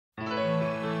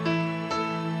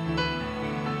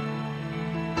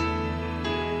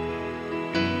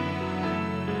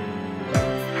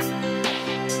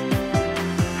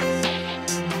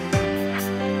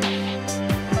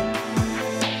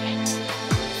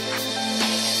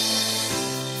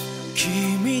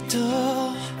君と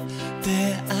出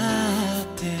会っ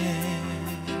て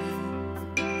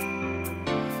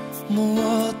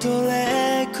もうど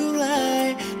れくら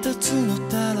い経つの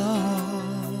だろう。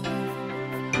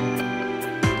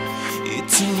い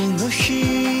つの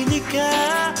日にか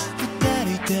二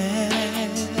人で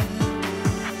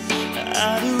歩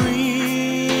い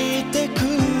てく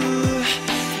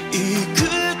いく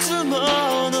つも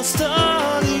のスト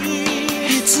ーリ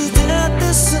ー。いつだっ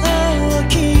てそう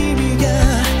君が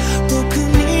僕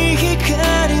に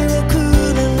光をく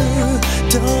れる。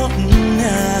どんな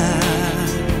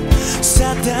定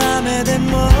めで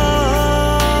も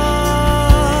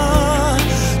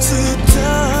ずっと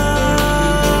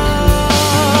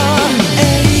永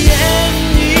遠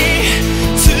に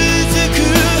続く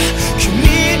君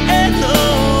への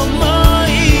想い。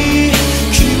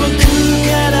記憶か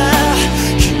ら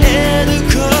消えるこ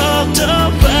とは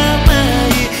ない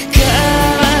か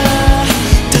ら。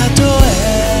たとえ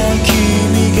君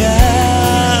が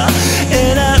選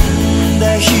んだ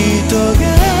人が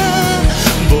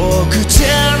僕じゃ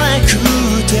なく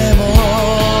ても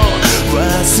忘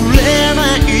れな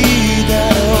いだ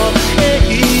ろう永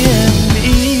遠に。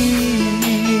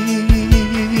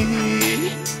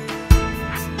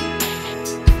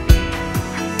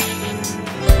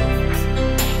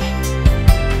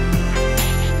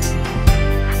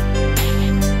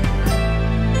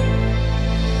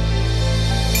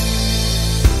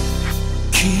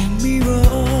君を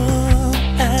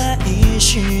愛し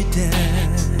て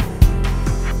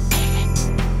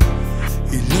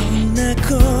いろんなこ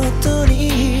と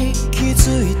に気づ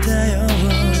いたよ。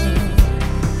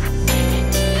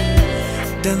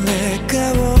誰か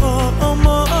を思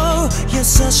う優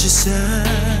しさ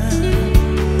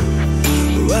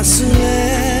忘れ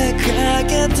か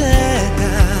けてた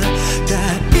大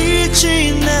事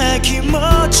な気持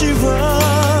ちを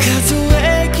数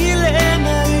えきれな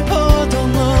いほど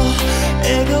の笑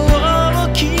顔を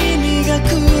君がく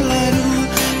れる。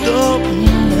どん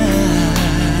な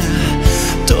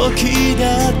時だ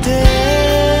って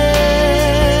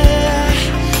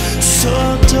そっ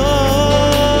と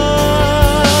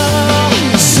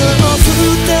その二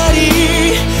人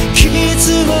傷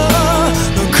を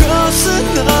残す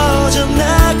のじゃな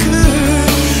く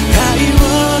愛を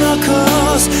残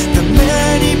すため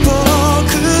に僕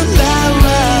らは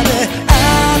出会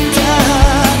った。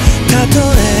たと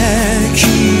え君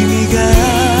が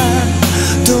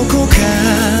どこか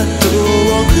遠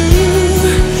く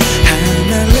離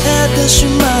れてし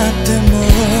まっても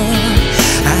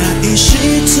愛し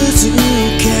続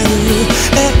ける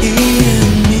永遠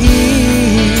に。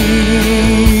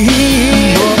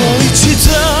もう一度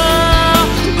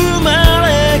生まれ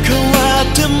変わっ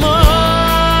ても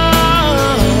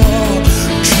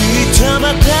きっとま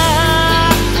た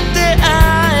出会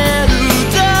える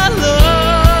だろう。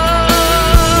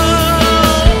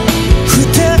二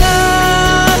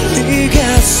人が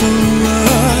そう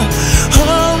本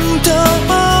当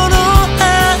の愛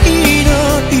の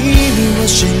意味を知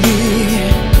り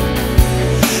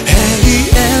永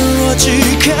遠を誓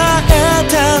え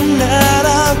たなら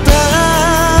ば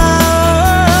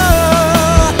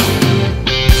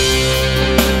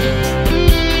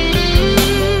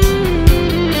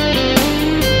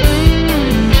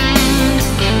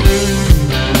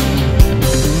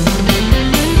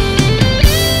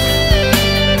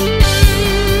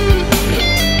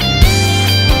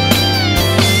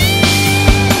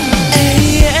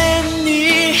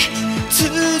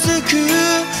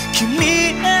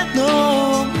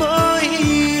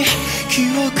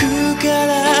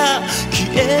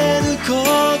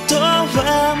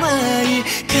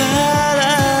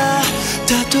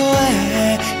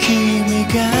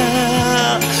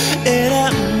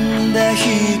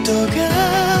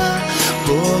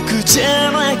僕じゃ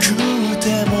なくて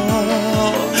も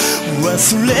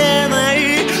忘れない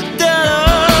だろ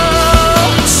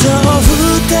う。そう二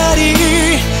人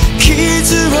傷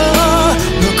を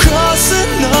残す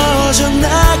のじゃな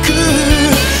く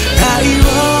愛を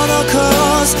残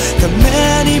すため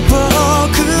に僕ら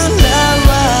は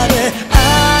出会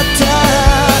った。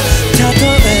たと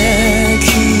え君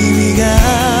が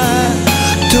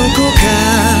どこか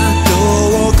遠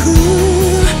く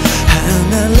離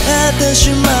れてし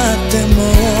まっても